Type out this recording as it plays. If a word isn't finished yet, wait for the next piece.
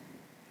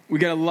We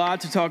got a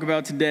lot to talk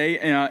about today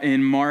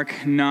in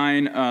Mark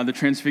 9, the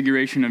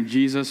transfiguration of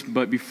Jesus.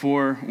 But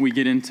before we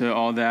get into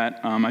all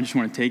that, I just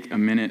want to take a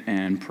minute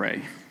and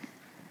pray.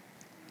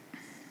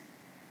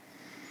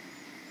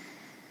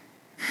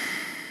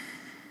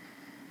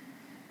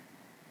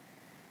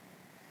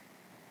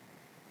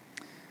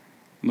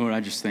 Lord,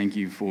 I just thank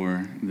you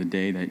for the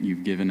day that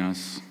you've given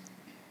us.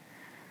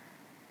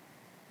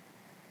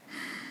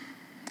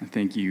 I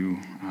thank you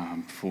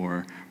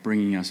for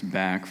bringing us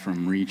back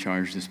from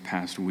Recharge this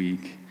past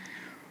week.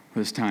 It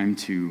was time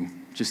to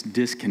just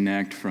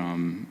disconnect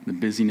from the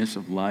busyness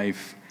of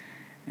life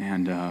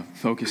and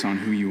focus on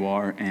who you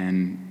are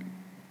and,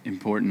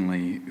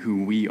 importantly,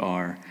 who we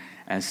are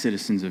as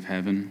citizens of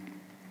heaven.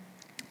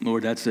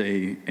 Lord, that's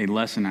a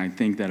lesson I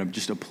think that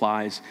just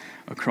applies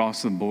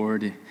across the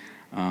board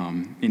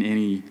in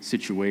any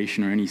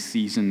situation or any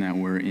season that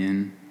we're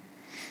in.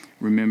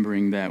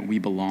 Remembering that we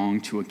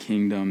belong to a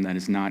kingdom that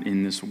is not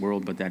in this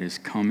world, but that is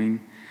coming,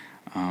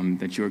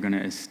 that you're going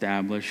to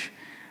establish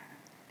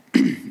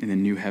in the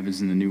new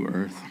heavens and the new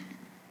earth.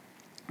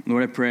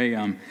 Lord, I pray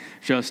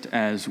just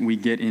as we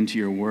get into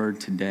your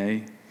word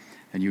today,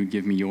 that you would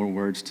give me your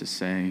words to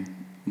say,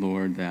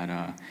 Lord,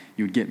 that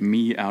you would get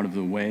me out of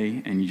the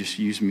way and you just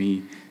use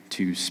me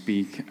to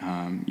speak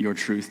your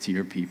truth to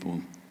your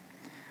people.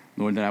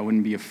 Lord, that I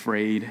wouldn't be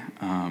afraid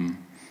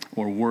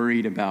or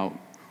worried about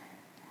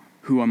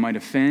who I might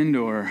offend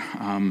or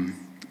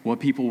what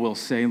people will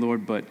say,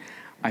 Lord, but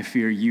I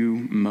fear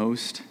you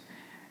most.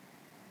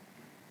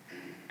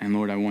 And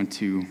Lord, I want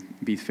to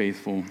be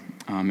faithful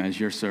as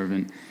your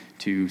servant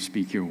to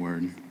speak your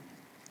word.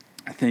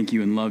 I thank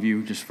you and love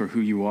you just for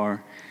who you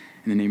are.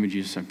 In the name of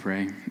Jesus, I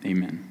pray.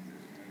 Amen.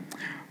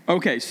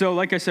 Okay, so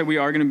like I said, we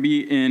are going to be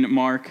in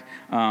Mark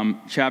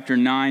chapter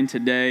 9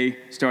 today,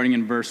 starting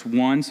in verse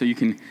 1. So you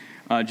can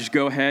just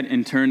go ahead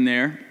and turn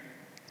there.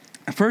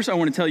 First, I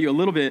want to tell you a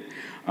little bit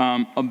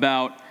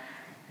about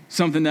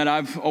something that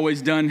I've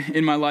always done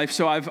in my life.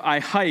 So I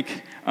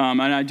hike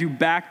and I do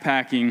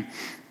backpacking,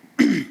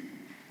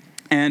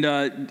 and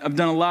I've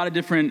done a lot of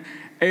different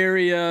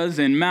areas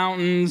and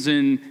mountains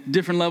and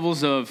different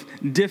levels of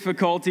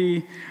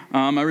difficulty.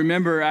 I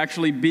remember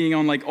actually being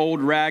on like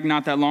Old Rag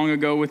not that long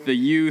ago with the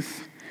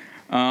youth,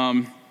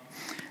 and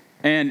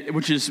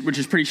which is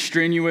pretty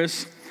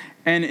strenuous.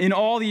 And in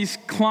all these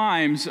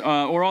climbs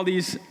or all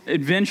these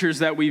adventures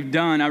that we've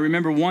done, I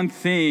remember one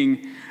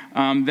thing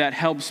that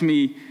helps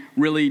me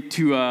really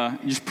to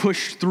just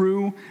push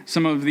through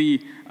some of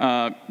the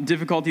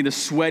difficulty, the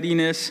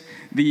sweatiness,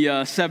 the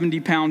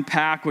 70-pound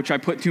pack, which I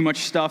put too much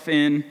stuff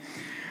in,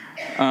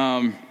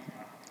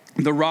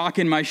 the rock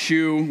in my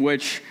shoe,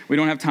 which we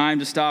don't have time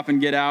to stop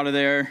and get out of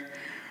there,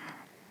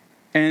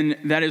 and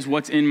that is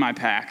what's in my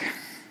pack.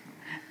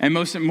 And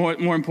more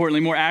importantly,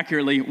 more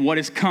accurately, what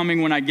is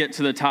coming when I get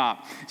to the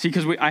top. See,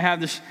 because I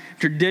have this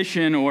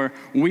tradition, or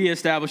we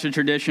establish a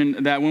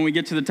tradition, that when we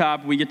get to the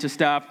top, we get to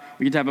stop,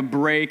 we get to have a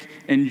break,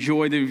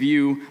 enjoy the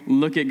view,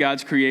 look at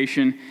God's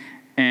creation,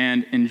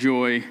 and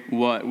enjoy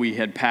what we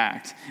had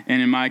packed.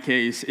 And in my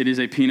case, it is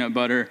a peanut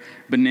butter,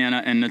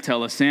 banana, and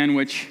Nutella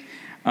sandwich,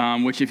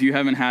 which if you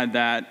haven't had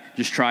that,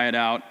 just try it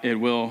out. It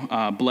will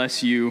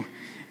bless you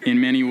in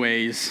many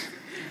ways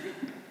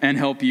and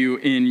help you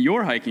in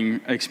your hiking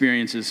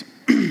experiences.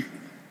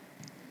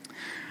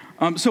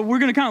 So we're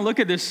going to kind of look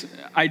at this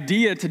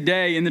idea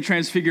today in the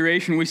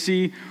Transfiguration. We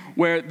see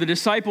where the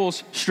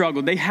disciples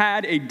struggled. They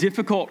had a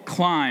difficult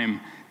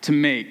climb to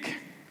make,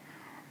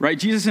 right?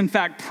 Jesus, in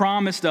fact,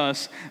 promised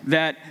us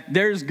that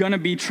there's going to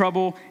be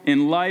trouble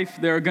in life.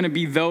 There are going to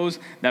be those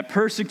that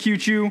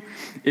persecute you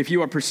if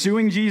you are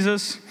pursuing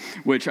Jesus,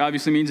 which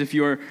obviously means if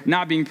you're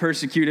not being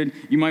persecuted,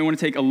 you might want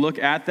to take a look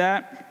at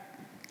that.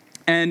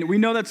 And we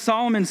know that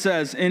Solomon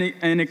says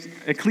in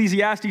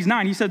Ecclesiastes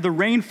 9, he said, the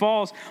rain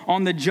falls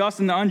on the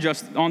just and the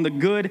unjust, on the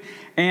good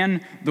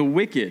and the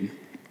wicked.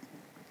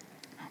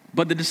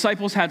 But the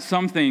disciples had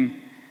something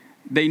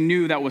they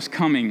knew that was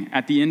coming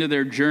at the end of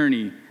their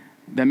journey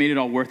that made it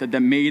all worth it,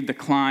 that made the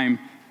climb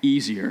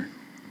easier.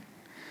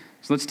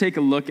 So let's take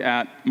a look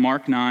at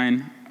Mark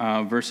 9,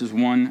 verses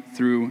 1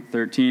 through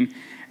 13.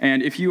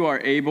 And if you are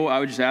able, I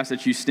would just ask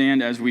that you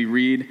stand as we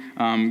read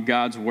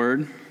God's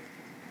word.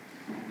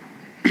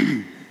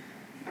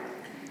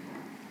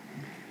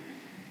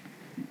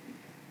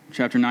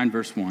 Chapter 9,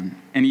 verse 1.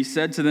 And he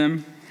said to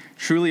them,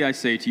 truly I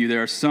say to you,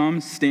 there are some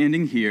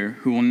standing here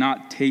who will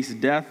not taste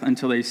death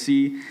until they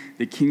see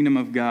the kingdom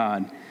of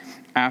God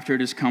after it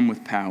has come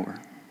with power.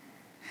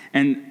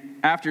 And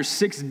after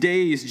 6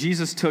 days,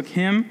 Jesus took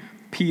him,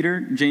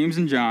 Peter, James,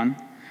 and John,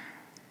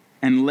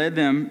 and led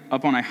them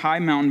up on a high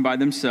mountain by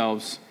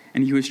themselves,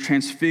 and he was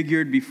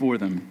transfigured before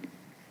them.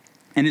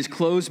 And his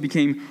clothes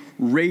became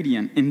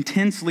radiant,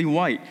 intensely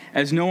white,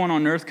 as no one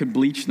on earth could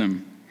bleach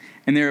them.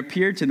 And there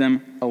appeared to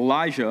them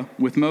Elijah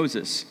with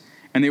Moses,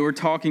 and they were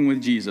talking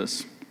with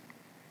Jesus.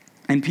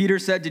 And Peter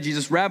said to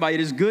Jesus, Rabbi, it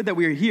is good that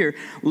we are here.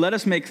 Let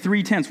us make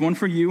 3 tents, one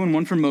for you and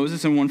one for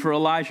Moses and one for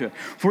Elijah.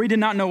 For he did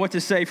not know what to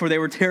say, for they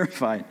were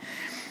terrified.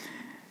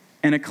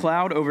 And a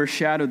cloud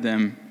overshadowed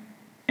them,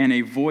 and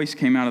a voice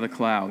came out of the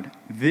cloud.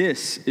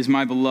 "This is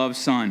my beloved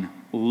Son.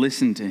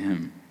 Listen to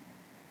him."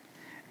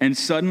 And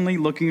suddenly,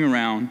 looking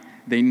around,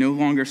 they no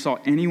longer saw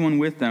anyone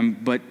with them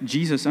but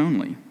Jesus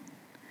only.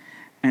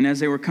 And as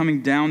they were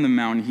coming down the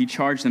mountain, he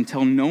charged them,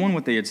 "Tell no one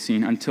what they had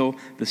seen until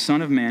the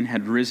Son of Man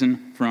had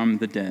risen from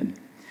the dead."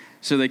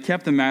 So they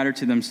kept the matter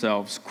to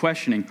themselves,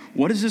 questioning,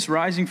 what this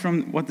rising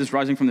from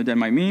the dead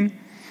might mean.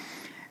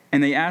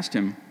 And they asked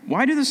him,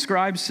 "Why do the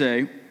scribes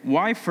say,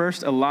 'Why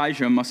first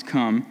Elijah must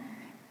come?'"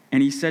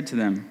 And he said to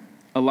them,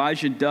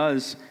 "Elijah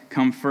does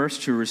come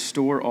first to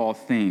restore all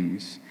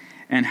things.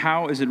 And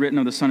how is it written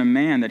of the Son of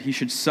Man that he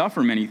should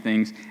suffer many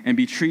things and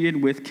be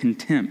treated with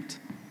contempt?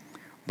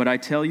 But I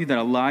tell you that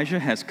Elijah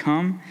has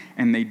come,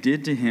 and they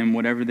did to him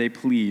whatever they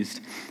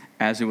pleased,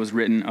 as it was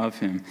written of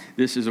him."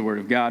 This is the word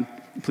of God.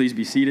 Please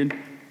be seated.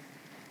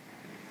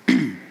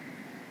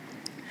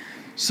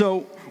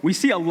 So we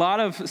see a lot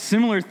of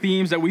similar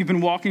themes that we've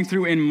been walking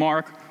through in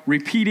Mark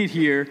repeated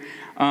here,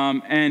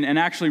 and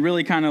actually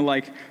really kind of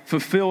like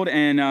fulfilled,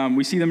 and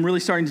we see them really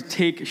starting to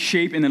take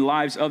shape in the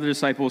lives of the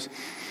disciples.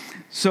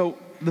 So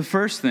the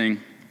first thing,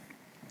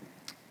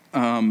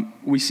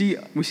 we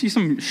see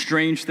some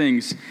strange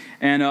things,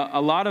 and a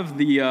lot of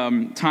the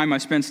time I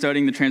spent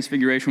studying the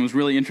Transfiguration was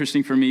really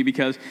interesting for me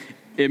because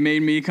it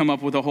made me come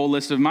up with a whole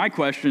list of my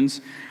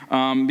questions,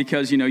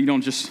 because, you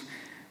don't just,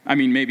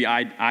 maybe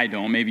I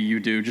don't, maybe you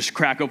do, just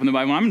crack open the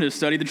Bible. I'm going to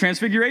study the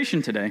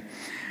Transfiguration today.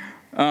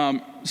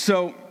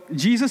 So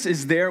Jesus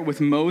is there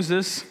with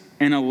Moses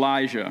and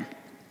Elijah.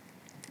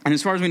 And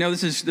as far as we know,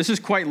 this is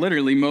quite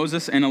literally,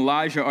 Moses and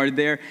Elijah are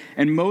there,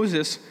 and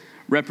Moses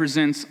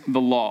represents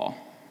the law.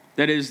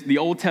 That is the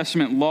Old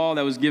Testament law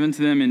that was given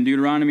to them in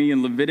Deuteronomy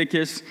and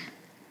Leviticus,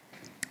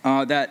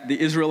 that the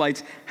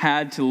Israelites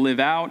had to live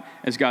out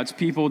as God's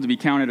people to be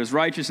counted as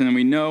righteous. And then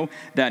we know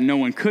that no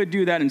one could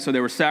do that, and so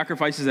there were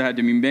sacrifices that had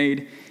to be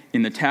made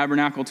in the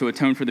tabernacle to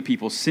atone for the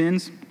people's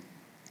sins.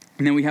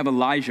 And then we have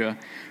Elijah,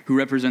 who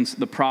represents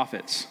the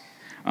prophets,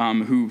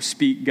 who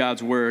speak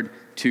God's word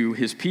to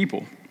his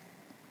people.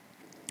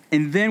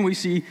 And then we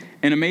see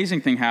an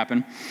amazing thing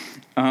happen.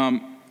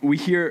 We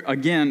hear,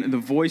 again, the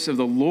voice of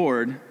the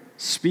Lord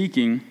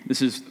speaking.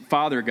 This is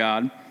Father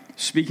God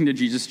speaking to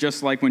Jesus,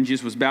 just like when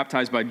Jesus was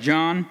baptized by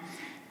John.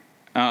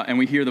 And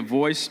we hear the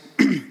voice.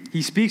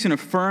 He speaks and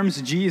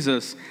affirms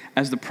Jesus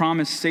as the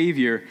promised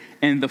Savior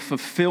and the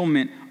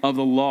fulfillment of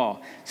the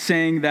law,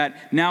 saying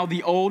that now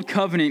the old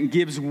covenant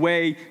gives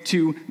way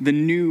to the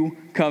new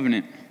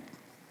covenant.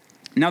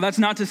 Now, that's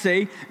not to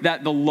say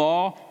that the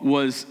law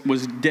was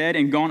dead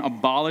and gone,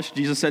 abolished.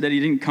 Jesus said that he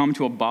didn't come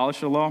to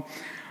abolish the law.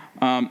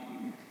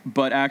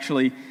 But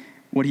actually,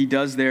 what he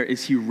does there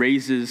is he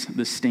raises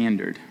the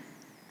standard.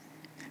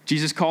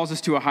 Jesus calls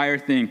us to a higher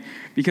thing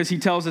because he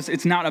tells us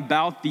it's not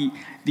about the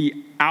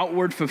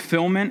outward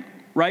fulfillment,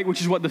 right,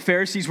 which is what the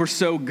Pharisees were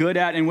so good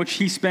at, and which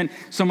he spent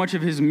so much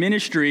of his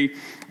ministry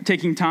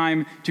taking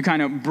time to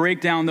kind of break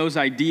down those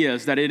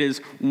ideas, that it is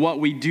what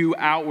we do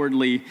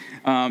outwardly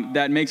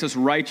that makes us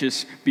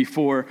righteous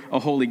before a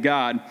holy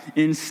God.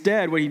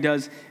 Instead, what he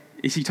does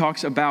is he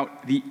talks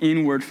about the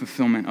inward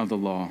fulfillment of the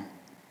law.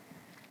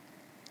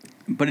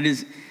 But it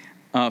is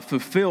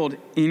fulfilled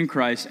in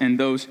Christ, and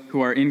those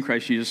who are in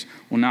Christ Jesus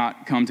will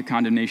not come to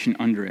condemnation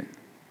under it,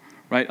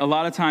 right? A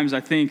lot of times I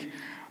think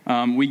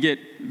we get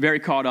very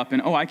caught up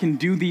in, I can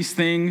do these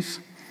things.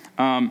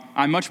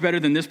 I'm much better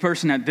than this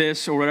person at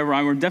this or whatever.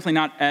 I'm definitely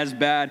not as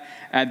bad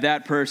at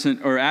that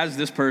person or as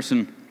this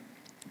person.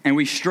 And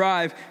we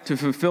strive to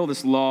fulfill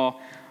this law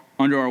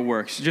under our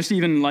works. Just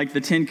even like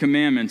the 10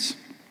 Commandments,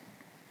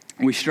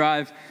 we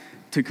strive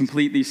to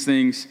complete these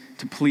things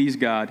to please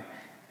God.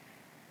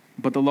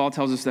 But the law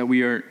tells us that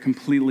we are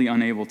completely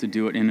unable to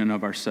do it in and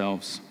of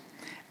ourselves.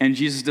 And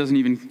Jesus doesn't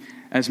even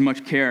as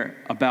much care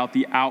about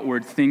the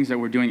outward things that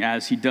we're doing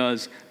as he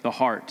does the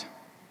heart.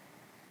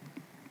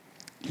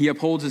 He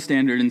upholds the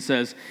standard and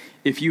says,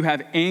 if you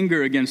have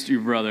anger against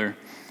your brother,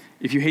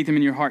 if you hate them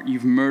in your heart,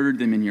 you've murdered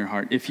them in your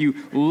heart. If you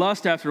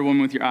lust after a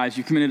woman with your eyes,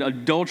 you've committed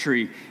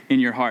adultery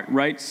in your heart,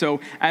 right? So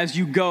as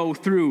you go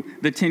through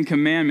the 10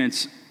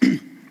 Commandments,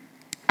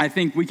 I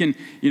think we can,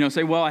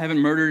 say, well, I haven't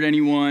murdered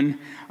anyone.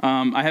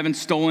 I haven't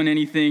stolen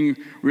anything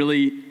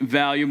really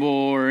valuable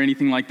or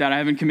anything like that. I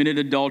haven't committed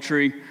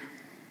adultery.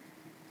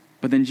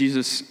 But then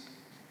Jesus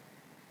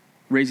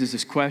raises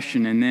this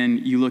question, and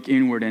then you look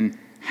inward and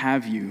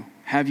have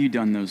you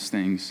done those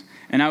things?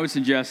 And I would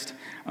suggest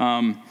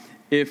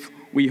if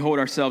we hold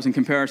ourselves and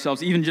compare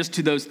ourselves even just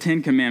to those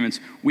 10 Commandments,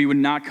 we would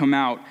not come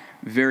out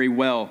very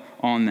well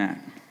on that.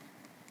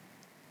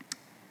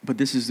 But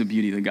this is the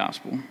beauty of the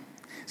gospel.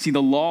 See,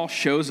 the law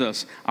shows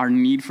us our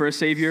need for a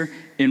Savior.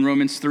 In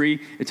Romans 3,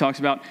 it talks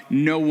about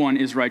no one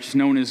is righteous,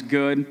 no one is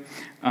good.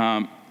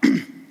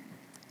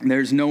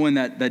 There's no one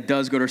that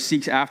does good or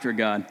seeks after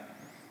God.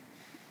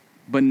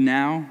 But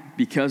now,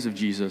 because of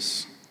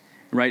Jesus,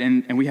 right,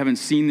 and we haven't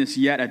seen this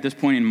yet at this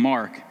point in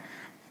Mark,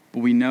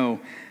 but we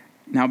know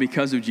now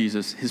because of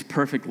Jesus, his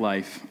perfect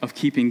life of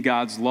keeping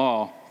God's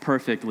law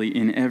perfectly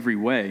in every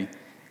way,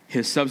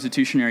 his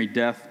substitutionary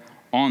death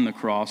on the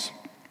cross,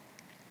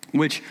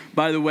 which,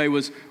 by the way,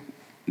 was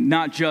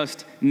not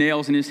just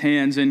nails in his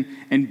hands and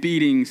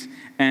beatings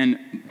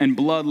and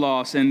blood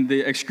loss and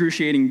the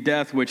excruciating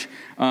death, which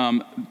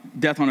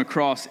death on a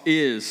cross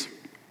is,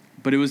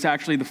 but it was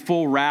actually the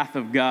full wrath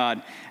of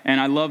God. And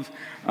I love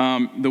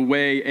the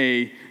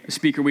way a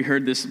speaker we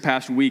heard this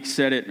past week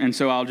said it, and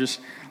so I'll just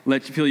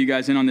fill you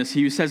guys in on this.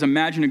 He says,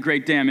 imagine a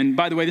great dam. And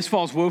by the way, this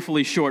falls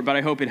woefully short, but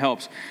I hope it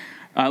helps,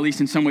 at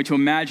least in some way, to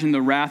imagine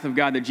the wrath of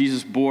God that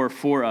Jesus bore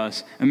for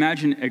us.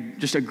 Imagine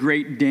just a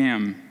great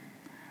dam,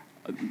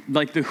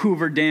 like the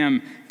Hoover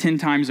Dam 10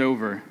 times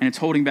over, and it's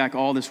holding back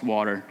all this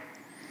water.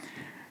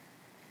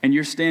 And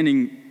you're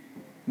standing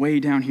way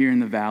down here in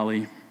the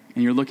valley,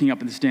 and you're looking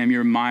up at this dam,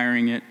 you're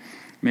admiring it,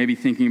 maybe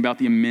thinking about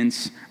the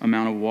immense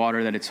amount of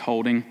water that it's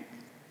holding.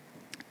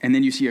 And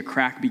then you see a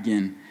crack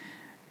begin,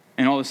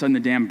 and all of a sudden the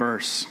dam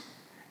bursts,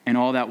 and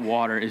all that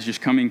water is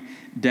just coming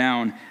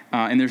down,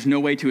 and there's no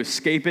way to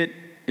escape it.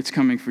 It's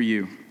coming for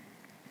you.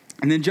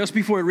 And then just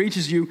before it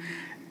reaches you,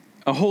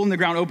 a hole in the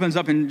ground opens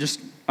up and just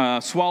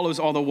swallows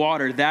all the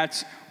water.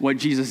 That's what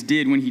Jesus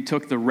did when he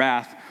took the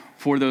wrath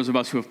for those of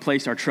us who have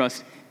placed our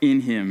trust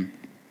in him.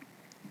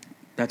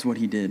 That's what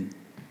he did,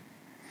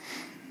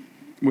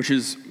 which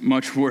is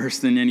much worse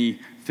than any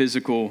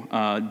physical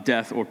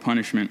death or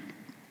punishment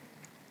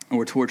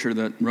or torture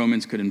that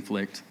Romans could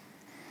inflict.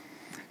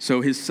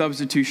 So his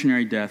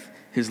substitutionary death,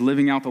 his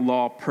living out the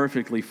law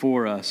perfectly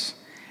for us,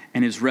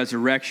 and his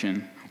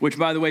resurrection, which,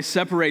 by the way,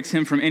 separates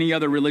him from any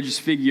other religious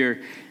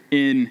figure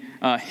in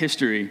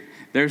history.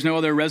 There's no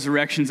other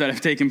resurrections that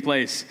have taken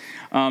place.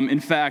 In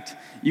fact,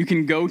 you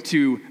can go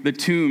to the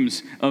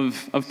tombs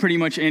of pretty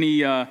much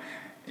any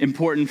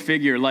important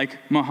figure like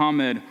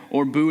Muhammad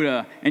or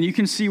Buddha, and you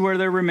can see where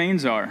their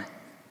remains are.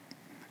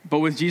 But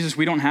with Jesus,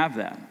 we don't have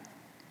that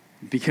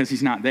because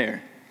he's not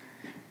there.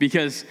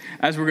 Because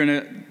as we're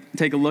going to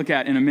take a look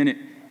at in a minute,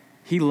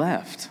 he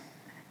left.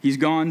 He's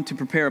gone to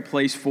prepare a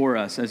place for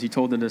us, as he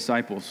told the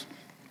disciples,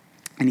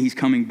 and he's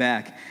coming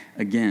back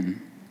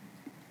again.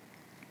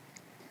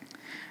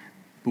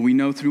 But we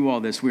know through all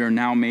this, we are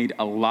now made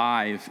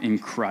alive in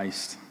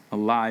Christ,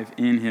 alive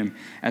in him,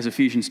 as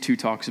Ephesians 2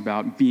 talks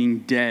about, being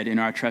dead in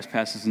our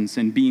trespasses and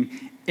sin,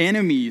 being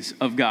enemies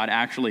of God,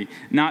 actually.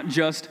 Not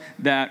just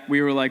that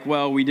we were like,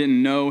 well, we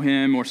didn't know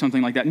him or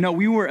something like that. No,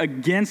 we were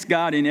against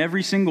God in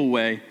every single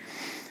way,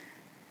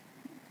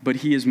 but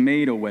he has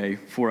made a way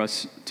for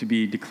us to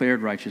be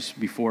declared righteous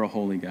before a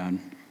holy God.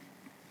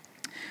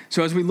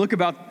 So as we look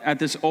at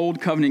this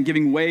old covenant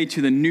giving way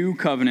to the new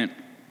covenant,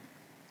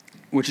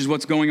 which is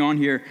what's going on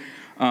here,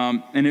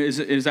 and it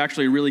is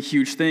actually a really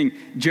huge thing.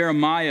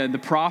 Jeremiah, the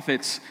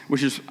prophets,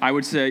 which is, I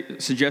would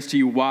suggest to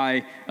you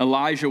why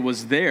Elijah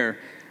was there,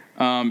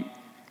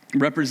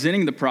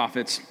 representing the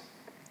prophets,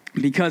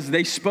 because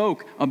they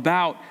spoke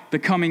about the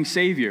coming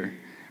Savior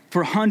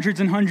for hundreds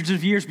and hundreds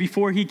of years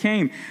before he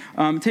came.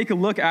 Take a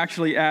look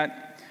actually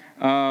at,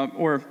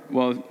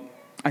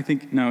 I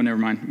think, no, never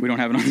mind. We don't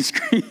have it on the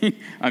screen.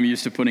 I'm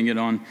used to putting it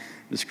on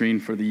the screen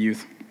for the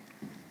youth.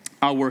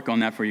 I'll work on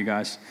that for you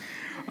guys.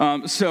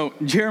 So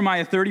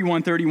Jeremiah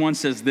 31:31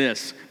 says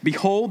this,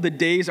 "Behold, the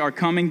days are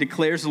coming,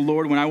 declares the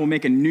Lord, when I will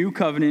make a new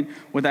covenant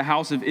with the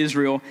house of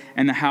Israel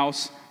and the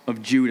house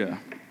of Judah."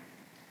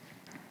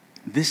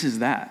 This is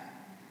that.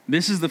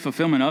 This is the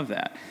fulfillment of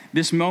that.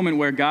 This moment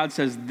where God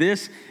says,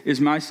 "This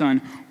is my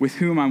son with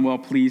whom I'm well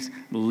pleased.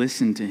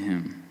 Listen to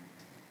him."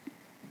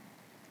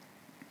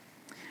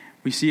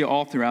 We see it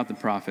all throughout the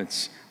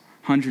prophets,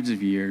 hundreds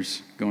of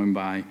years going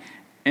by,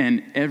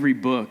 and every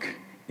book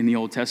in the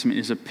Old Testament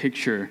is a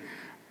picture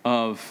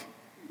of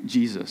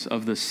Jesus,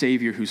 of the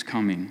Savior who's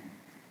coming.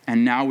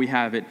 And now we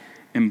have it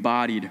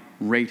embodied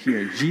right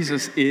here.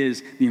 Jesus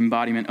is the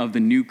embodiment of the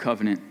new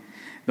covenant,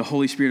 the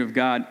Holy Spirit of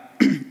God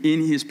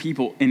in his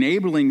people,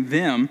 enabling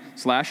them,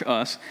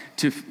 /us,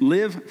 to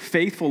live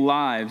faithful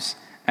lives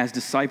as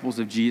disciples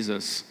of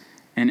Jesus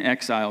and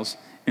exiles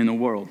in the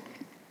world.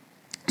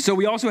 So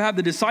we also have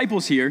the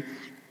disciples here,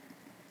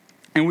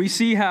 and we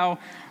see how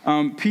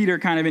Peter,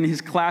 kind of in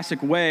his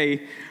classic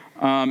way,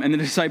 and the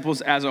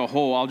disciples as a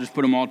whole, I'll just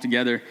put them all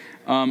together,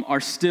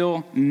 are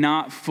still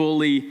not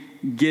fully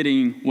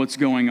getting what's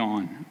going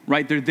on,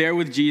 right? They're there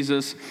with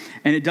Jesus,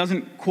 and it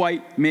doesn't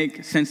quite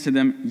make sense to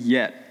them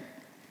yet.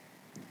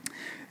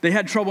 They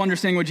had trouble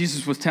understanding what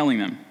Jesus was telling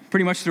them,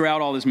 pretty much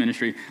throughout all this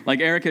ministry. Like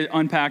Erica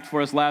unpacked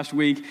for us last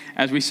week,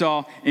 as we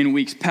saw in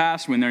weeks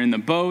past, when they're in the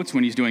boats,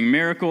 when he's doing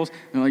miracles,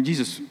 they're like,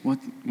 "Jesus,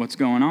 what's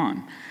going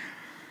on?"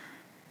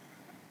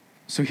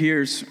 So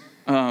here's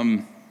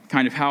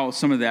kind of how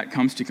some of that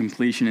comes to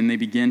completion, and they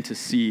begin to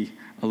see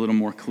a little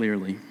more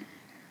clearly.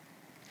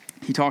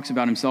 He talks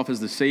about himself as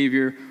the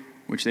Savior,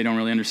 which they don't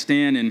really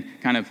understand, and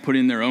kind of put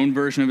in their own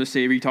version of a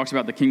Savior. He talks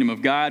about the kingdom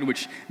of God,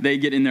 which they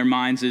get in their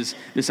minds is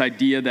this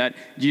idea that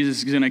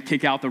Jesus is going to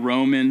kick out the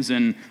Romans,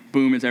 and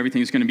boom,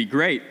 everything's going to be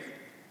great.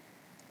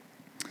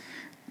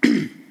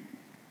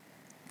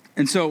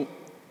 And so,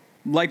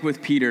 like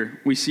with Peter,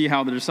 we see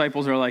how the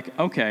disciples are like,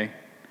 okay,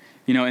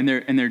 and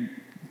they're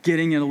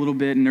getting it a little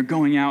bit, and they're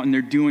going out and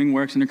they're doing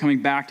works and they're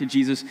coming back to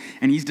Jesus,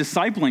 and he's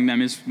discipling them.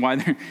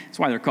 That's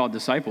why they're called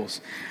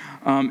disciples.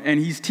 And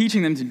he's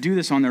teaching them to do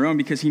this on their own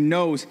because he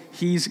knows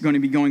he's going to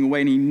be going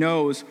away and he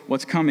knows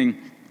what's coming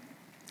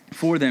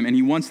for them, and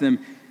he wants them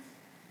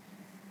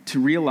to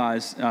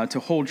realize, to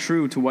hold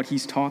true to what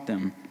he's taught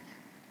them,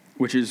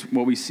 which is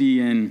what we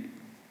see in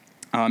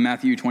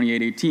Matthew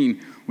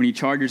 28:18, when he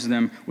charges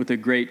them with a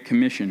great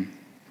commission.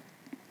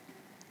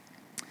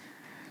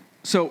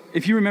 So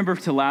if you remember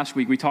to last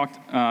week,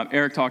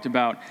 Eric talked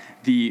about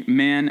the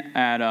man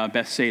at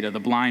Bethsaida, the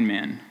blind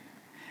man,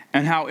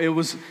 and how it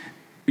was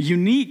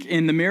unique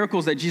in the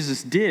miracles that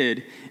Jesus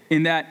did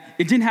in that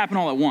it didn't happen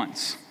all at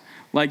once.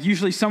 Like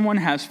usually someone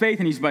has faith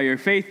and he's by your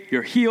faith,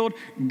 you're healed,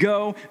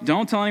 go,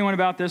 don't tell anyone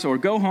about this, or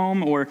go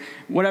home, or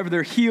whatever,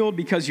 they're healed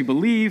because you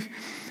believe.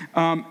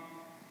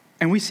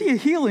 And we see a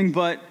healing,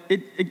 but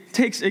it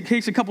takes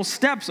a couple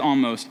steps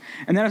almost.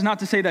 And that is not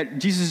to say that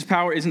Jesus'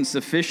 power isn't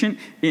sufficient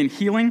in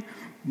healing,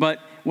 but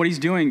what he's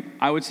doing,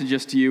 I would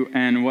suggest to you,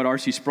 and what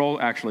R.C. Sproul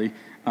actually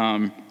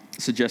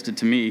suggested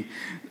to me,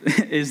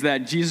 is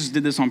that Jesus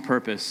did this on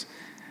purpose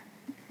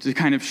to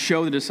kind of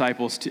show the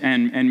disciples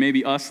and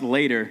maybe us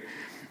later.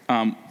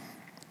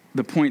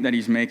 The point that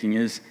he's making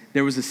is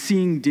there was a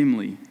seeing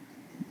dimly.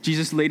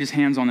 Jesus laid his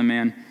hands on the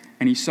man,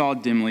 and he saw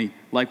dimly,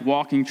 like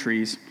walking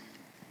trees.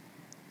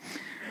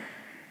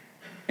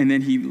 And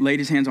then he laid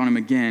his hands on him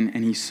again,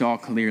 and he saw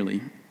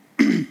clearly.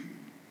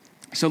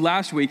 So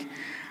last week,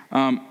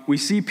 we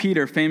see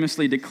Peter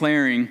famously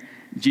declaring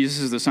Jesus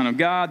is the Son of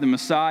God, the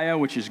Messiah,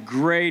 which is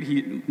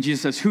great.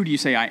 Jesus says, "Who do you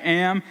say I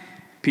am?"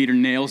 Peter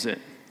nails it.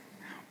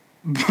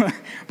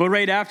 But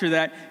right after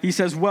that, he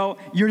says, well,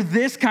 you're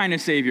this kind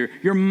of Savior.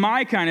 You're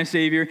my kind of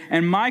Savior,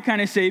 and my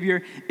kind of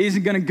Savior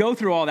isn't going to go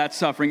through all that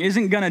suffering,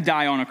 isn't going to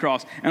die on a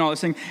cross and all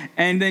this thing.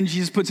 And then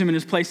Jesus puts him in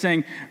his place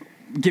saying,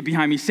 "Get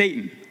behind me,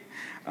 Satan."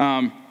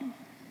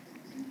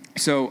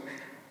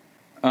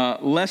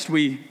 Lest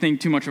we think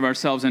too much of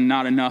ourselves and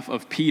not enough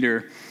of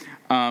Peter,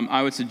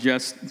 I would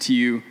suggest to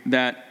you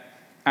that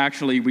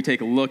actually we take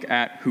a look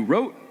at who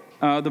wrote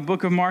the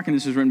book of Mark, and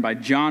this was written by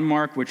John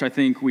Mark, which I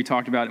think we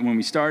talked about when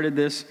we started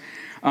this.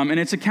 And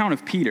it's an account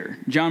of Peter.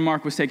 John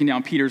Mark was taking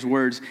down Peter's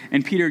words,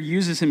 and Peter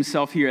uses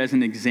himself here as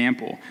an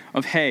example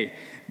of, hey,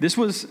 this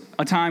was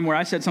a time where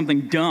I said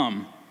something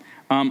dumb.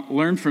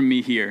 Learn from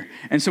me here.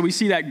 And so we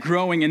see that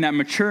growing and that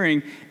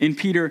maturing in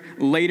Peter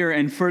later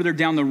and further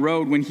down the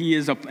road when he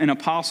is an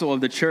apostle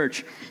of the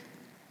church,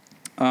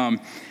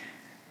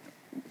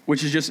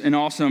 which is just an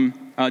awesome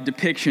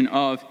depiction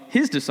of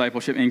his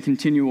discipleship and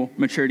continual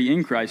maturity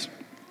in Christ.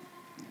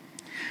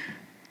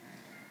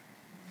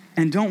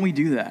 And don't we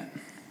do that?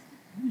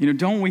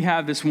 Don't we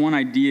have this one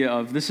idea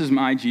of this is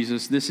my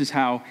Jesus, this is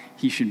how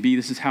he should be,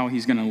 this is how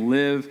he's going to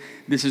live,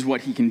 this is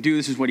what he can do,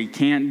 this is what he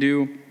can't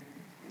do.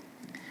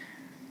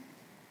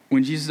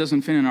 When Jesus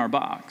doesn't fit in our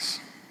box,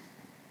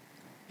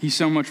 he's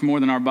so much more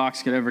than our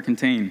box could ever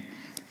contain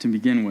to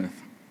begin with.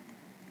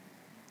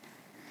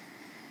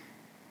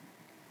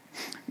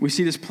 We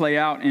see this play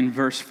out in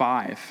verse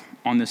 5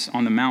 on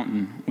the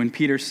mountain when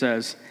Peter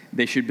says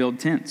they should build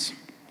tents.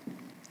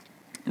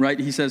 Right?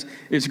 He says,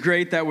 "It's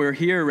great that we're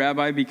here,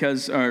 Rabbi,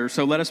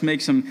 so let us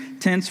make some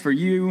tents for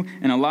you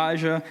and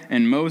Elijah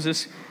and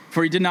Moses."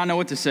 For he did not know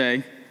what to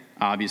say,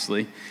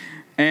 obviously.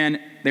 And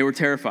they were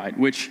terrified,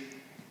 which,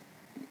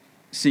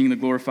 seeing the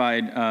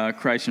glorified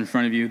Christ in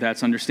front of you,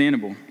 that's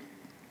understandable.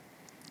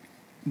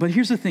 But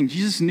here's the thing.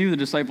 Jesus knew the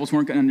disciples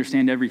weren't going to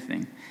understand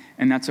everything,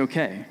 and that's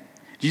okay.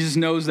 Jesus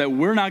knows that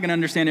we're not going to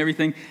understand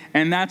everything,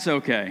 and that's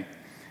okay.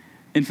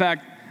 In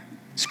fact,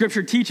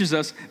 Scripture teaches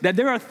us that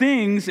there are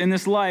things in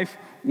this life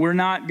we're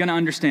not going to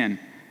understand.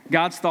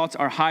 God's thoughts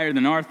are higher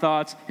than our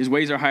thoughts. His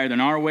ways are higher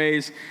than our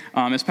ways.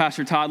 As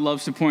Pastor Todd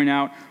loves to point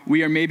out,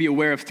 we are maybe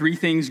aware of 3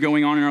 things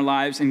going on in our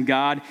lives, and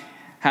God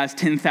has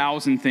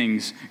 10,000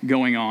 things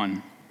going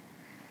on.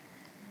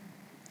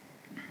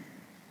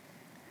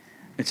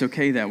 It's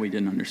okay that we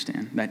didn't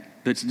understand,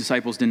 that the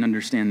disciples didn't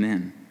understand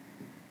then,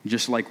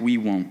 just like we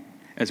won't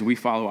as we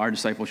follow our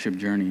discipleship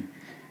journey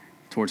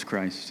towards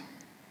Christ.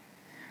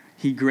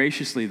 He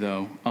graciously,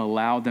 though,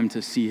 allowed them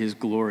to see his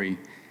glory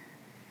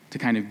to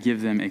kind of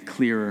give them a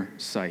clearer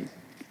sight,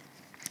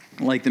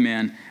 like the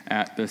man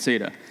at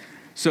Bethsaida.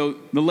 So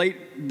the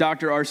late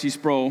Dr. R.C.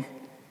 Sproul,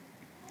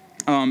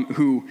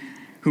 who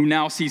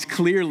now sees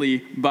clearly,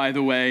 by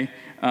the way,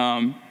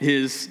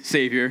 his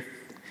Savior,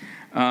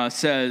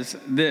 says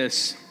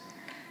this: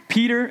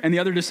 Peter and the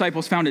other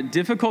disciples found it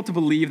difficult to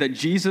believe that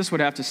Jesus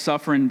would have to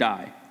suffer and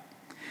die.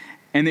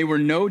 And they were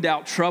no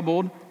doubt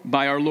troubled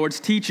by our Lord's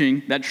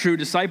teaching that true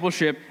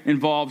discipleship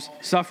involves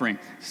suffering.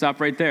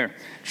 Stop right there.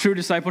 True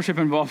discipleship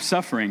involves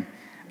suffering.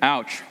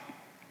 Ouch.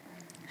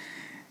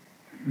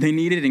 They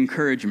needed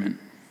encouragement.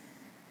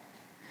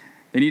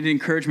 They needed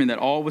encouragement that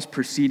all was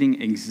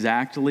proceeding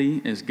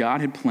exactly as God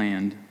had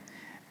planned,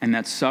 and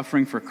that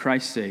suffering for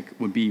Christ's sake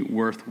would be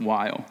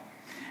worthwhile.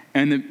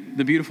 And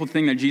the beautiful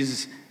thing that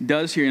Jesus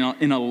does here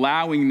in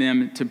allowing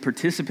them to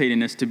participate in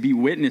this, to be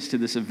witness to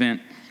this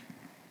event,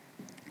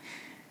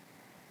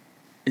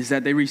 is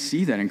that they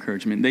receive that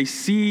encouragement. They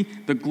see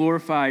the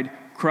glorified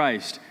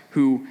Christ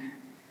who,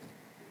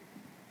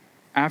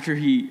 after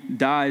he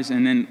dies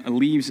and then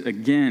leaves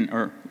again,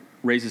 or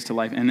raises to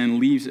life and then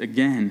leaves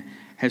again,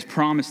 has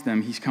promised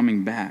them he's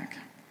coming back.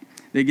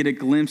 They get a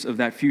glimpse of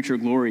that future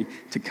glory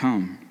to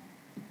come.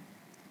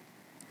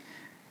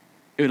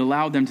 It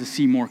allowed them to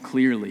see more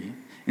clearly.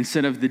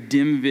 Instead of the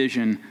dim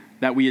vision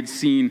that we had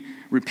seen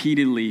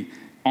repeatedly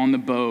on the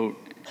boat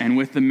and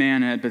with the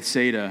man at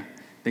Bethsaida,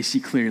 they see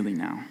clearly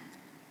now.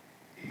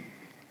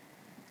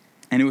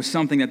 And it was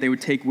something that they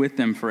would take with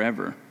them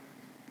forever.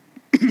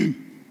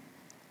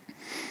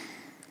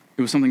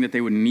 It was something that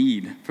they would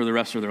need for the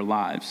rest of their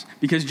lives.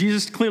 Because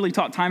Jesus clearly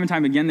taught time and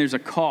time again there's a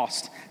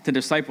cost to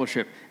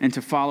discipleship and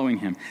to following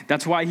him.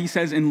 That's why he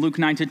says in Luke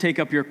 9 to take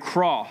up your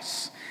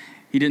cross.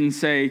 He didn't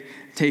say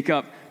take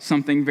up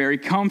something very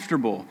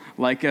comfortable,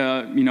 like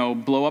a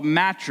blow-up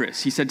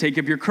mattress. He said take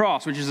up your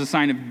cross, which is a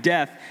sign of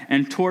death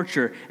and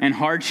torture and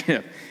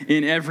hardship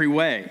in every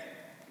way.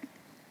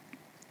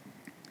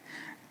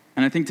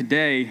 And I think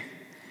today,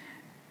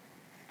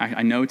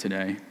 I know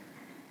today,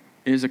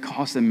 it is a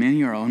cost that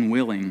many are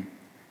unwilling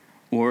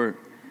or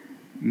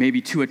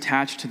maybe too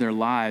attached to their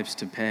lives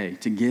to pay,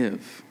 to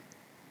give.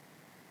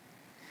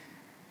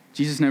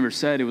 Jesus never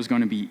said it was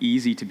going to be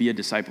easy to be a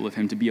disciple of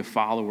him, to be a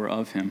follower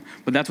of him.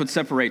 But that's what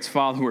separates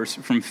followers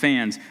from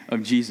fans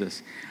of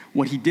Jesus.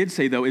 What he did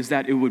say, though, is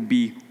that it would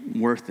be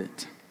worth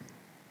it.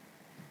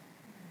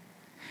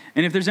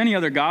 And if there's any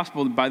other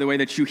gospel, by the way,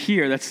 that you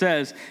hear that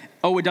says,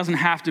 oh, it doesn't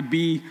have to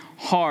be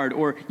hard,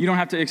 or you don't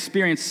have to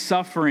experience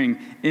suffering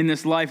in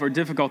this life or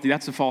difficulty,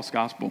 that's a false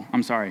gospel.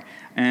 I'm sorry.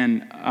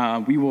 And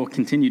we will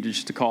continue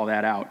to call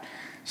that out.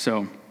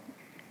 So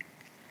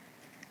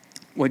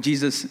what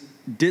Jesus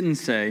didn't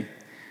say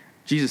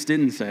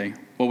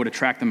what would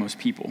attract the most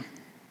people,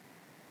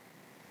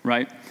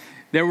 right?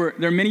 There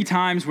are many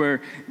times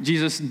where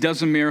Jesus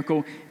does a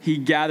miracle. He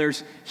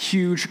gathers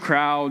huge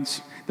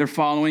crowds. They're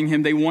following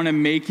him. They want to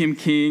make him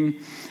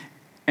king.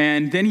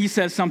 And then he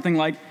says something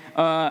like,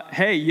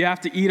 hey, you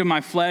have to eat of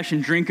my flesh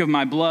and drink of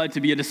my blood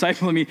to be a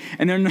disciple of me.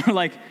 And then they're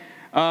like,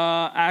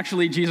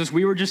 actually, Jesus,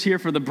 we were just here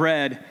for the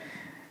bread.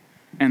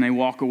 And they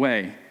walk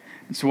away.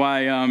 That's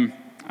why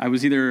I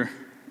was either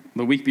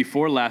the week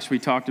before last, we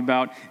talked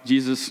about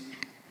Jesus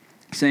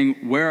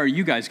saying, where are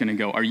you guys going to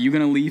go? Are you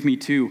going to leave me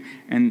too?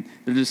 And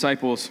the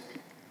disciples,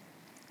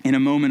 in a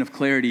moment of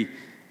clarity,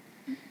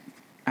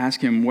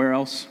 ask him, where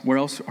else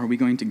are we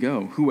going to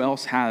go? Who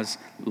else has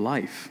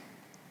life?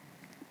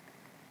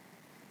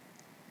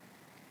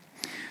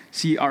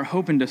 See, our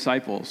hope in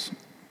disciples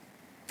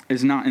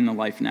is not in the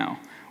life now,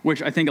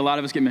 which I think a lot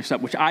of us get mixed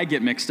up, which I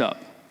get mixed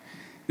up.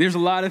 There's a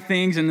lot of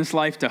things in this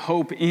life to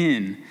hope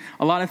in.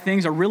 A lot of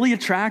things are really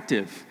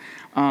attractive.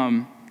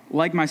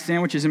 Like my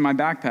sandwiches in my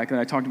backpack that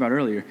I talked about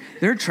earlier.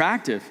 They're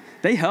attractive.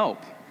 They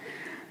help.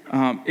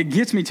 It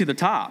gets me to the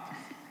top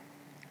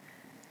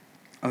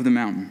of the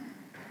mountain.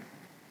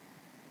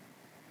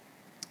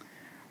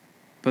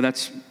 But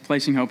that's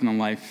placing hope in the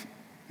life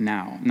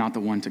now, not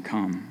the one to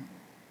come.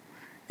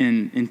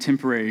 In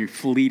temporary,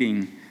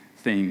 fleeting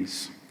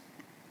things.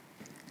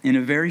 In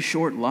a very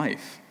short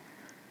life,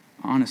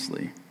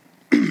 honestly.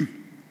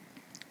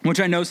 Which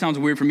I know sounds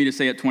weird for me to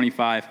say at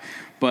 25,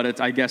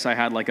 but I guess I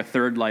had like a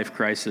third life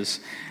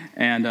crisis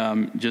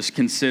and just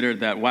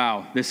considered that,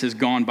 wow, this has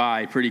gone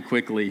by pretty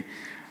quickly.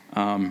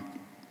 And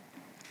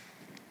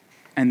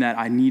that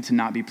I need to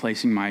not be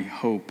placing my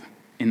hope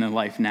in the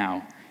life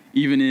now,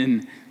 even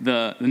in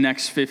the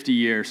next 50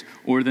 years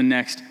or the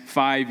next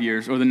 5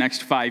 years or the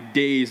next 5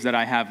 days that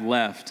I have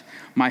left.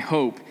 My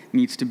hope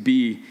needs to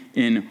be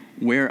in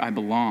where I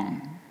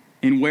belong,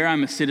 in where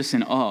I'm a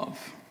citizen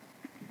of.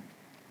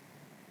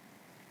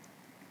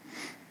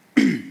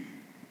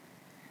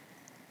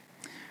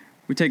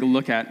 We take a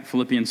look at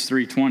Philippians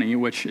 3:20,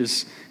 which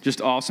is just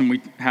awesome. We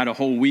had a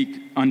whole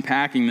week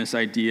unpacking this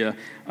idea,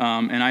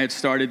 and I had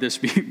started this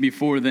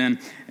before then.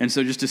 And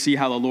so just to see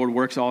how the Lord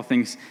works all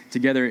things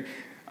together,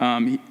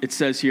 it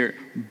says here,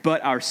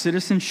 but our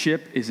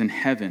citizenship is in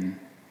heaven,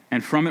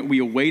 and from it we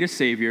await a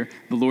Savior,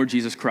 the Lord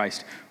Jesus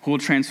Christ, who will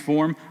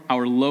transform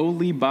our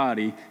lowly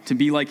body to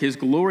be like his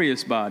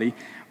glorious body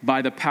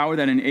by the power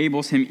that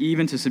enables him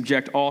even to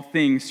subject all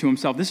things to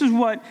himself. This is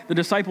what the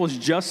disciples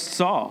just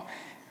saw.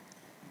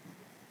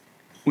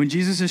 When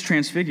Jesus is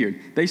transfigured,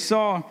 they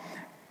saw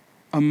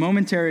a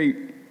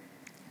momentary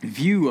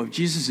view of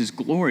Jesus'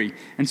 glory.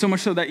 And so much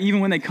so that even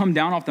when they come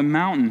down off the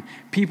mountain,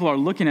 people are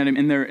looking at him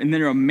and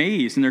they're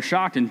amazed and they're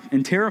shocked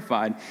and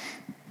terrified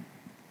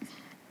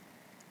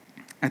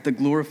at the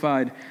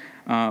glorified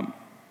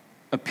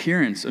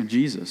appearance of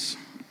Jesus,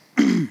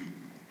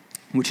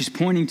 which is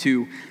pointing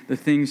to the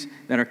things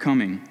that are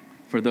coming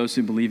for those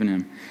who believe in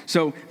him.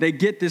 So they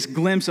get this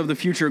glimpse of the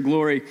future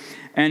glory.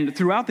 And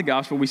throughout the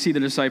gospel, we see the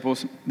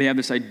disciples, they have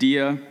this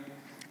idea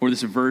or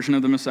this version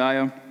of the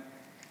Messiah.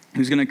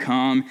 who's going to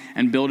come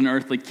and build an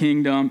earthly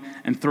kingdom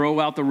and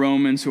throw out the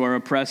Romans who are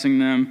oppressing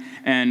them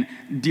and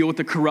deal with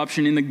the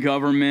corruption in the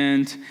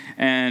government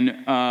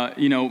and,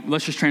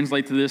 let's just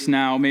translate to this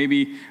now,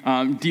 maybe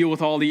deal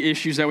with all the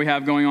issues that we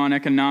have going on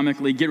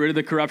economically, get rid of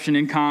the corruption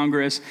in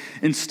Congress,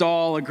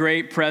 install a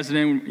great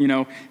president,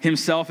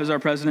 himself as our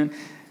president.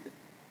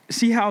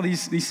 See how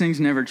these things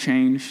never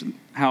change?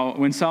 How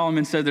when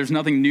Solomon said there's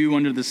nothing new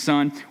under the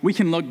sun, we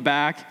can look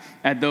back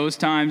at those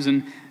times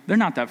and they're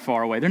not that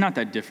far away. They're not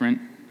that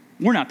different.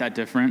 We're not that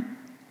different.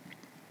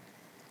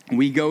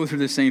 We go through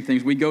the same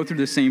things. We go through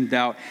the same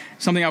doubt.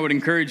 Something I would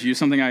encourage you,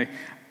 something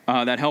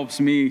that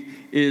helps me,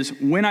 is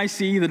when I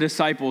see the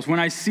disciples, when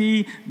I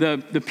see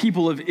the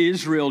people of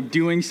Israel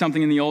doing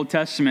something in the Old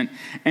Testament,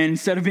 and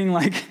instead of being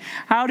like,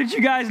 how did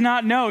you guys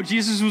not know?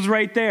 Jesus was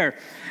right there.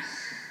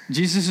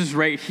 Jesus is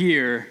right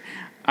here.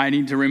 I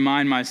need to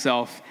remind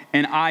myself,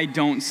 and I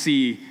don't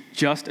see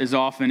just as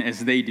often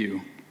as they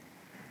do.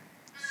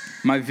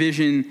 My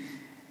vision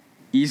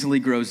easily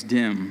grows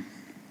dim.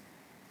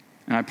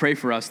 And I pray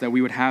for us that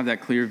we would have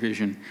that clear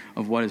vision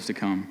of what is to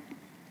come.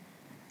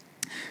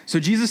 So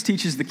Jesus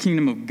teaches the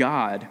kingdom of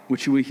God,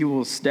 which he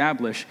will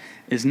establish,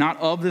 is not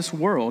of this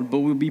world, but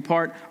will be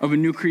part of a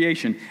new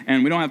creation.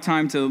 And we don't have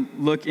time to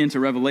look into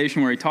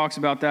Revelation where he talks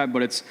about that,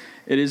 but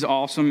it is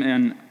awesome.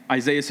 And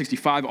Isaiah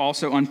 65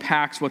 also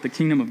unpacks what the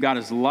kingdom of God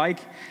is like.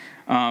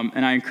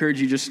 And I encourage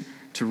you just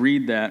to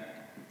read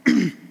that.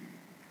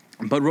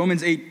 But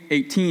Romans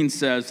 8:18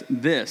 says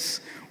this,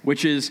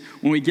 which is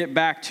when we get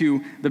back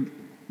to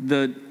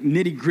the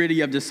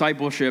nitty-gritty of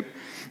discipleship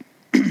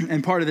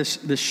and part of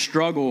this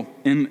struggle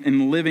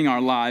in living our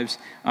lives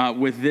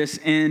with this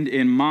end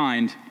in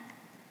mind.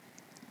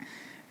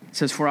 It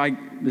says,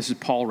 this is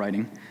Paul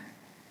writing,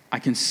 I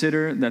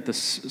consider that the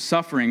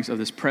sufferings of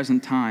this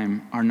present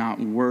time are not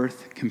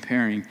worth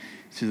comparing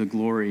to the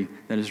glory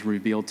that is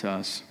revealed to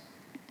us.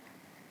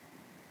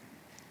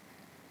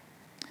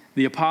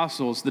 The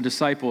apostles, the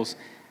disciples,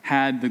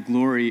 had the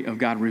glory of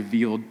God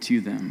revealed to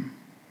them.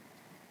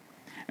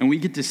 And we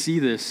get to see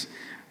this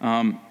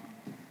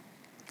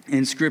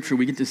in Scripture.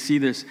 We get to see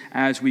this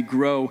as we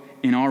grow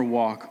in our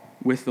walk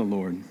with the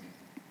Lord.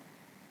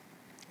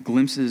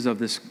 Glimpses of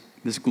this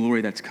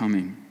glory that's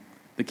coming,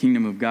 the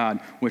kingdom of God,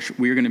 which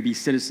we are going to be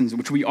citizens,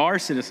 which we are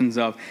citizens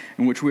of,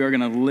 and which we are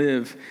going to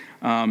live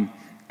and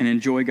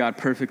enjoy God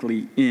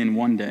perfectly in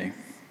one day.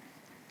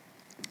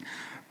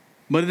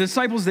 But the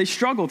disciples, they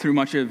struggle through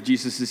much of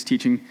Jesus'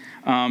 teaching.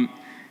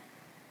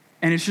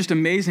 And it's just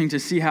amazing to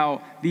see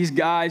how these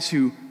guys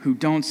who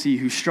don't see,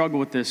 who struggle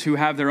with this, who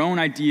have their own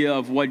idea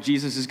of what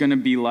Jesus is going to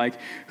be like,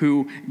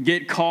 who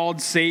get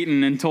called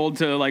Satan and told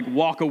to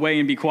walk away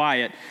and be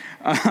quiet,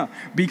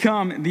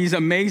 become these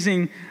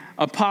amazing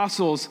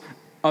apostles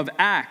of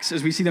Acts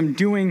as we see them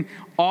doing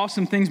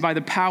awesome things by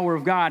the power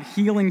of God,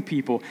 healing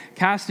people,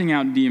 casting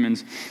out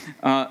demons,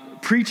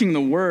 preaching the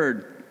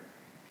word,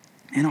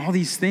 and all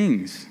these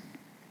things.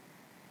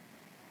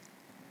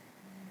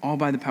 All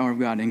by the power of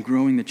God and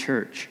growing the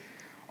church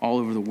all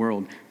over the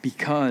world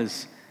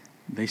because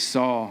they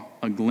saw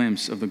a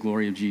glimpse of the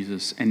glory of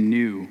Jesus and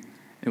knew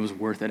it was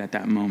worth it at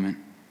that moment.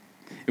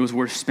 It was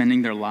worth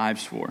spending their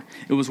lives for.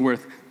 It was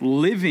worth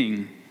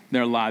living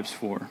their lives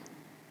for.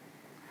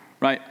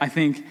 Right? I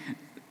think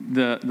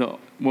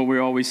what we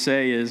always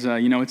say is,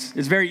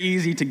 it's very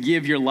easy to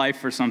give your life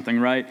for something,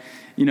 right?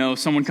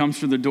 Someone comes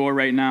through the door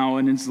right now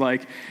and it's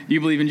like, do you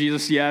believe in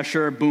Jesus? Yeah,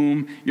 sure,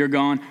 boom, you're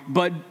gone.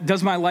 But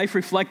does my life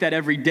reflect that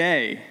every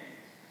day?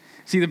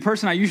 See, the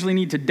person I usually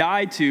need to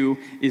die to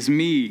is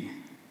me,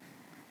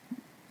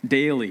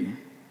 daily.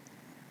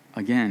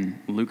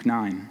 Again, Luke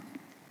 9.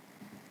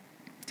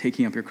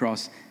 Taking up your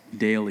cross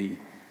daily,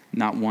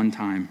 not one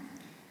time.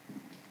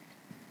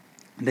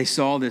 They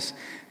saw this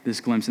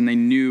glimpse and they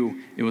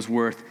knew it was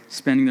worth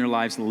spending their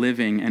lives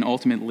living and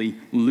ultimately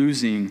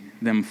losing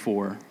them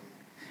for.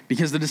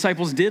 Because the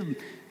disciples did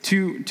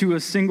to a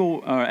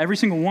single, every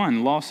single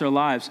one lost their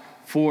lives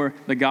for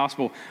the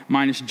gospel,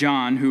 minus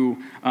John,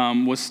 who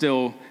was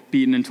still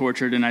beaten and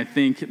tortured, and I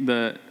think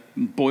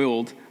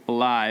boiled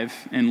alive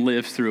and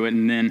lived through it,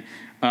 and then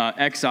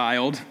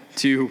exiled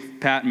to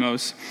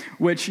Patmos,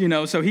 which,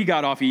 so he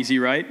got off easy,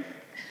 right?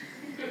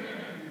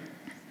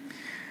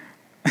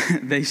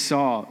 They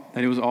saw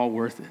that it was all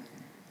worth it.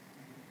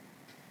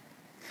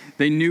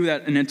 They knew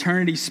that an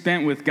eternity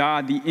spent with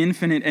God, the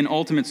infinite and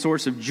ultimate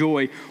source of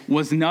joy,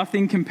 was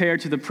nothing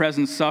compared to the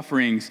present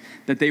sufferings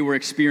that they were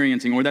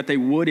experiencing or that they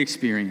would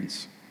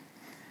experience.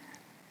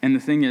 And the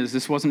thing is,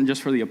 this wasn't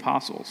just for the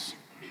apostles,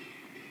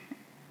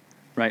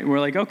 right? We're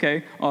like,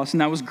 okay, awesome,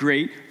 that was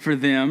great for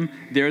them.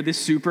 They're the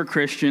super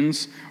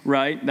Christians,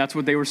 right? That's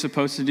what they were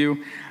supposed to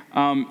do.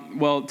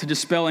 Well, to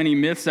dispel any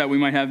myths that we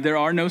might have, there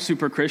are no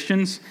super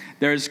Christians.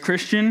 There's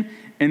Christian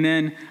and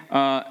then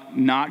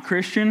not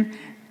Christian,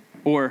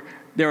 or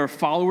there are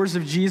followers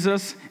of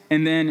Jesus,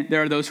 and then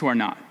there are those who are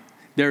not.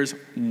 There's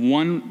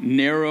one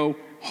narrow,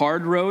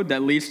 hard road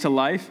that leads to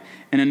life,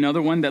 and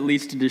another one that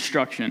leads to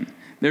destruction.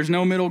 There's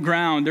no middle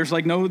ground. There's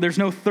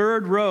no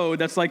third road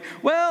that's like,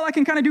 well, I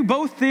can kind of do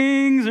both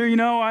things, or,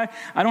 I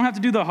don't have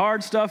to do the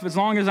hard stuff as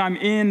long as I'm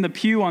in the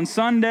pew on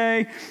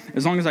Sunday,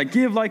 as long as I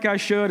give like I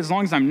should, as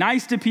long as I'm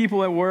nice to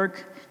people at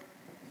work.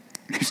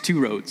 There's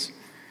two roads.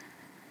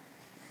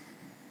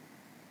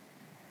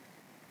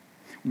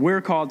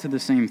 We're called to the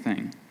same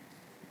thing.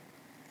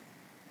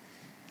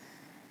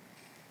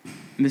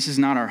 This is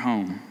not our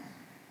home.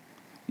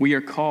 We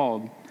are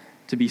called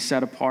to be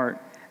set apart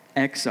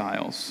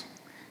exiles,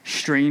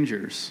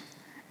 strangers,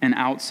 and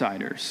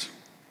outsiders.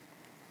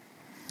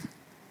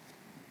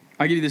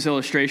 I'll give you this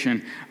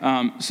illustration.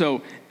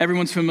 So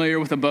everyone's familiar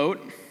with a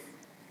boat?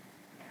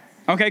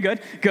 Okay,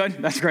 good.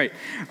 That's great.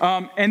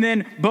 And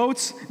then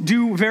boats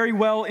do very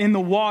well in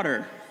the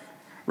water,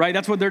 right?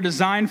 That's what they're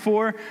designed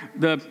for.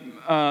 The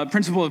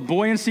principle of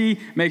buoyancy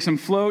makes them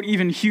float.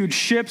 Even huge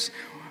ships,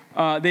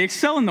 they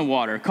excel in the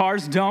water.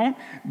 Cars don't.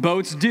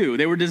 Boats do.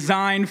 They were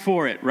designed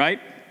for it, right?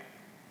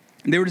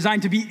 They were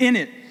designed to be in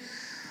it.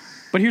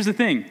 But here's the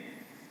thing.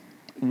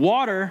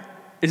 Water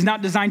is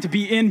not designed to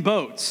be in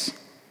boats,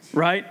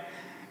 right?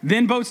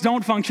 Then boats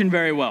don't function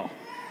very well.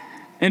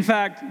 In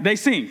fact, they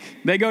sink.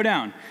 They go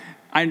down.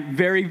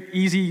 Very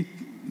easy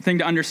thing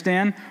to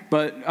understand,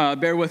 but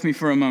bear with me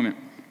for a moment.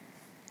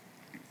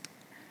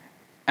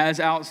 As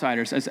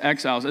outsiders, as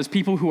exiles, as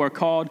people who are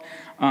called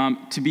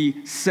to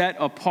be set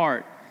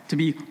apart, to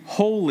be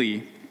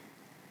holy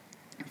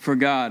for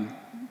God,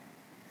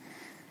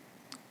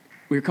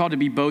 we're called to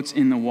be boats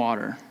in the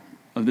water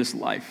of this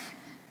life,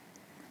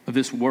 of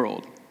this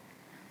world,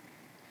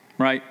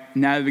 right?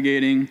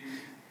 Navigating,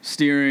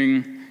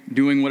 steering,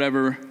 doing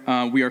whatever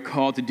we are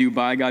called to do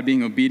by God,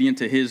 being obedient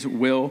to His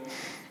will,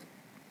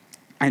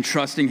 and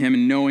trusting Him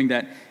and knowing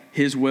that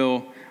His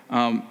will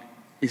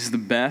is the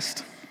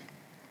best.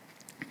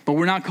 But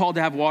we're not called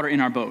to have water in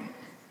our boat.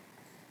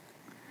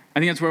 I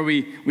think that's where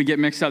we get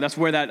mixed up. That's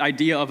where that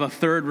idea of a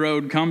third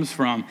road comes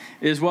from,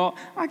 is, well,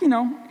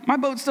 my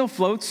boat still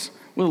floats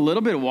with a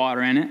little bit of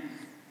water in it.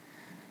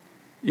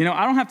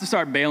 I don't have to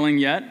start bailing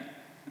yet.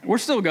 We're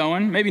still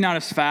going, maybe not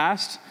as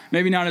fast,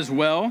 maybe not as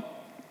well.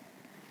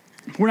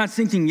 We're not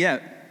sinking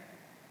yet.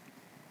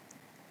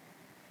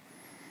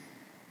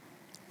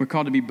 We're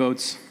called to be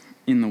boats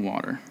in the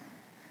water,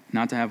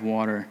 not to have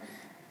water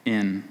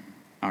in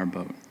our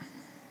boat.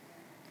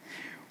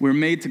 We're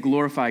made to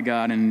glorify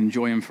God and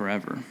enjoy Him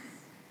forever,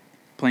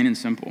 plain and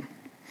simple.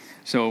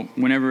 So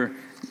whenever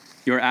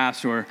you're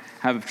asked or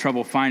have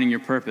trouble finding your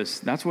purpose,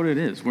 that's what it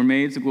is. We're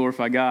made to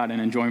glorify God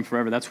and enjoy Him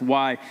forever. That's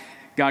why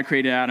God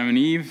created Adam and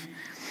Eve.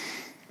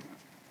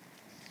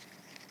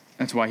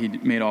 That's why He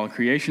made all of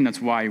creation.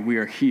 That's why we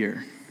are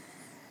here.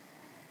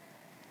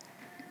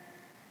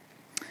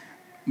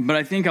 But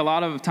I think a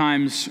lot of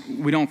times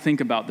we don't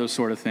think about those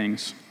sort of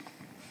things.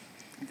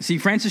 See,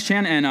 Francis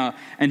Chan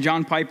and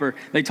John Piper,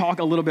 they talk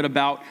a little bit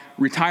about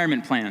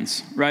retirement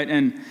plans, right?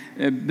 And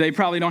they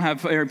probably don't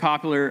have very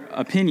popular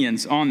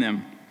opinions on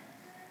them.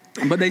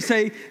 But they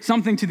say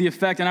something to the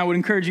effect, and I would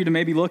encourage you to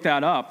maybe look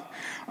that up.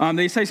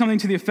 They say something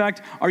to the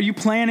effect, are you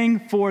planning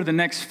for the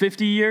next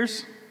 50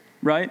 years,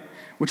 right?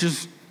 Which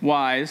is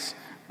wise.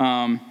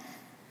 Are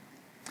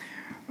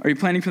you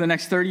planning for the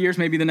next 30 years,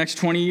 maybe the next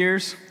 20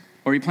 years?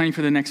 Or are you planning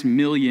for the next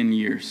 1,000,000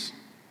 years?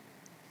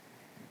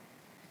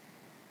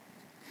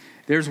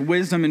 There's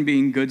wisdom in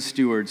being good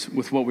stewards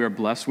with what we are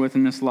blessed with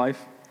in this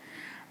life.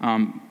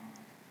 But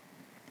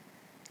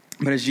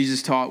as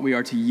Jesus taught, we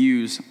are to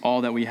use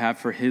all that we have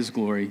for His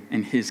glory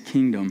and His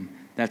kingdom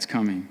that's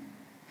coming.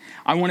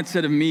 I want it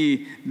said of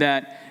me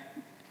that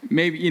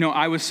maybe,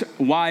 I was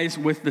wise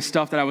with the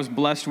stuff that I was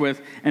blessed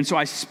with, and so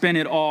I spent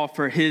it all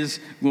for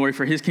His glory,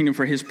 for His kingdom,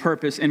 for His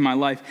purpose in my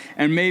life.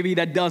 And maybe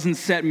that doesn't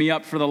set me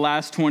up for the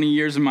last 20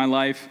 years of my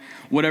life,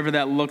 whatever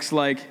that looks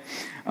like.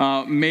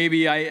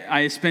 Maybe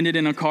I spend it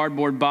in a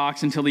cardboard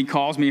box until He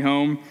calls me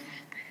home.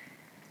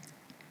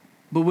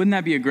 But wouldn't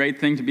that be a great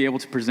thing to be able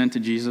to present to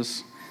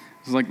Jesus?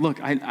 It's like,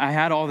 look, I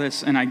had all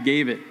this and I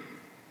gave it.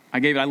 I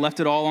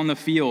left it all on the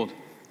field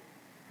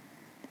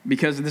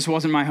because this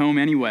wasn't my home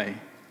anyway.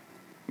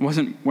 It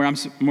wasn't where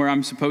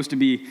I'm supposed to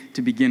be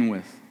to begin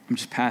with. I'm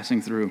just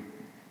passing through.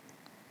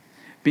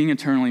 Being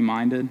eternally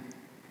minded,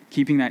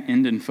 keeping that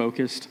end in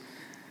focused,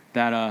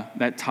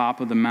 that top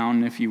of the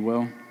mountain, if you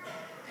will,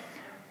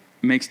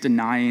 makes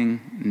denying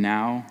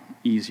now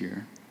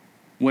easier.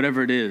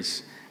 Whatever it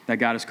is that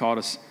God has called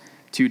us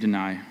to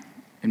deny,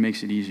 it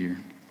makes it easier.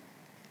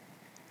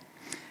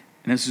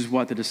 And this is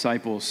what the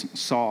disciples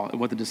saw,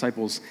 what the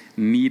disciples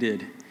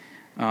needed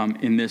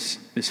in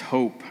this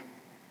hope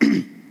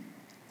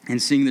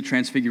and seeing the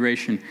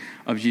transfiguration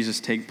of Jesus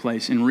take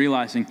place and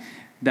realizing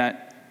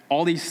that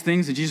all these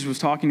things that Jesus was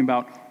talking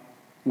about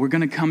were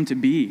going to come to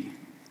be.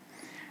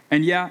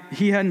 And yeah,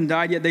 He hadn't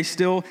died yet. They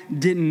still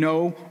didn't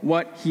know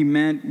what He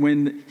meant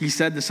when He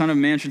said the Son of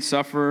Man should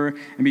suffer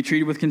and be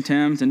treated with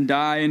contempt and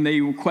die. And they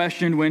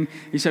questioned when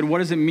He said, what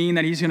does it mean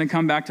that He's going to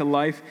come back to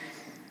life?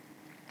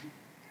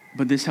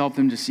 But this helped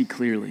them to see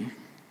clearly.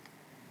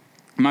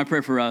 My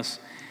prayer for us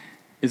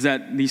is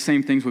that these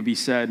same things would be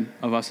said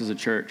of us as a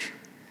church,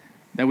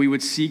 that we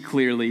would see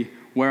clearly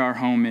where our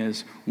home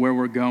is, where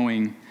we're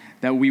going,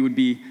 that we would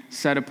be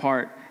set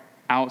apart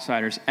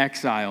outsiders,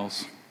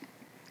 exiles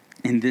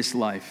in this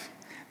life,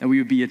 that we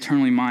would be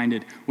eternally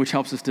minded, which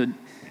helps us to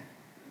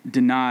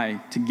deny,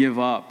 to give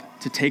up,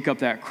 to take up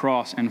that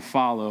cross and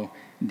follow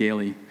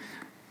daily.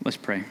 Let's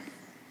pray.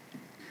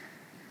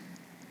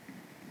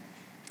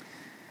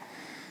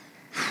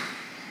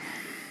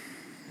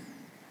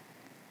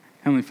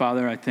 Heavenly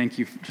Father, I thank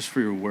you just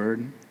for your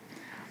word.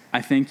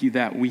 I thank you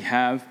that we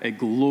have a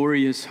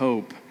glorious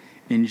hope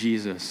in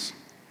Jesus,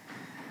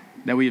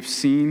 that we have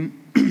seen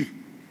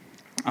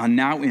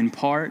now in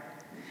part,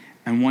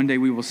 and one day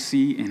we will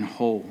see in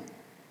whole.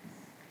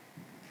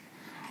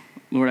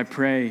 Lord, I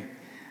pray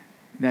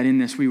that in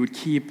this we would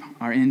keep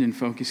our end in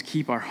focus,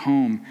 keep our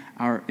home,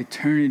 our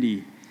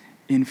eternity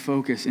in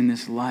focus in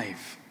this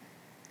life.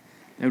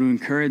 That would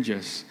encourage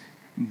us,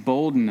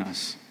 bolden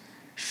us,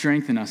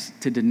 strengthen us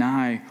to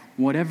deny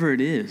whatever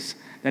it is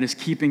that is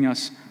keeping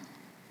us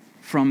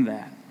from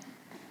that.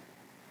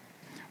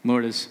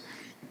 Lord, as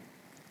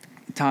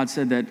Todd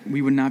said, that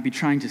we would not be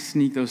trying to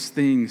sneak those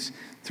things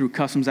through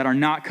customs that are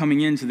not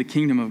coming into the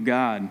kingdom of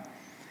God,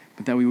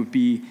 but that we would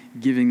be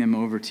giving them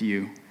over to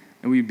you,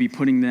 that we would be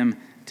putting them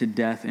to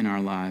death in our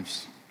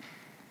lives.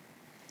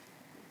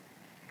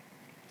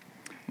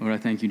 Lord, I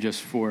thank you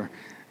just for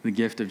the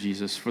gift of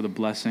Jesus, for the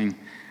blessing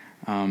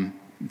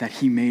that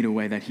he made a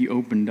way, that he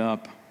opened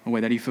up a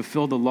way, that he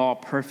fulfilled the law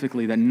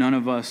perfectly, that none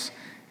of us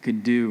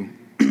could do,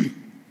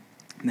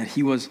 that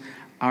he was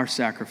our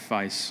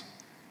sacrifice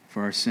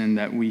for our sin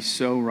that we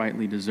so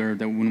rightly deserved,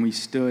 that when we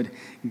stood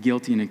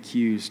guilty and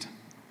accused,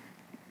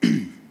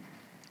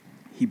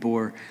 he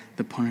bore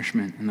the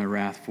punishment and the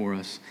wrath for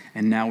us.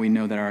 And now we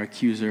know that our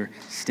accuser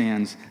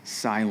stands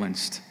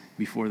silenced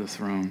before the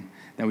throne,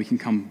 that we can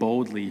come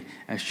boldly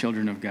as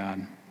children of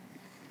God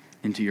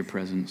into your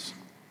presence.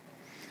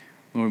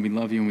 Lord, we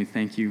love you and we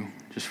thank you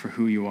just for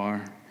who you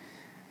are.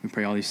 We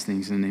pray all these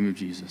things in the name of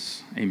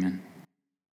Jesus. Amen.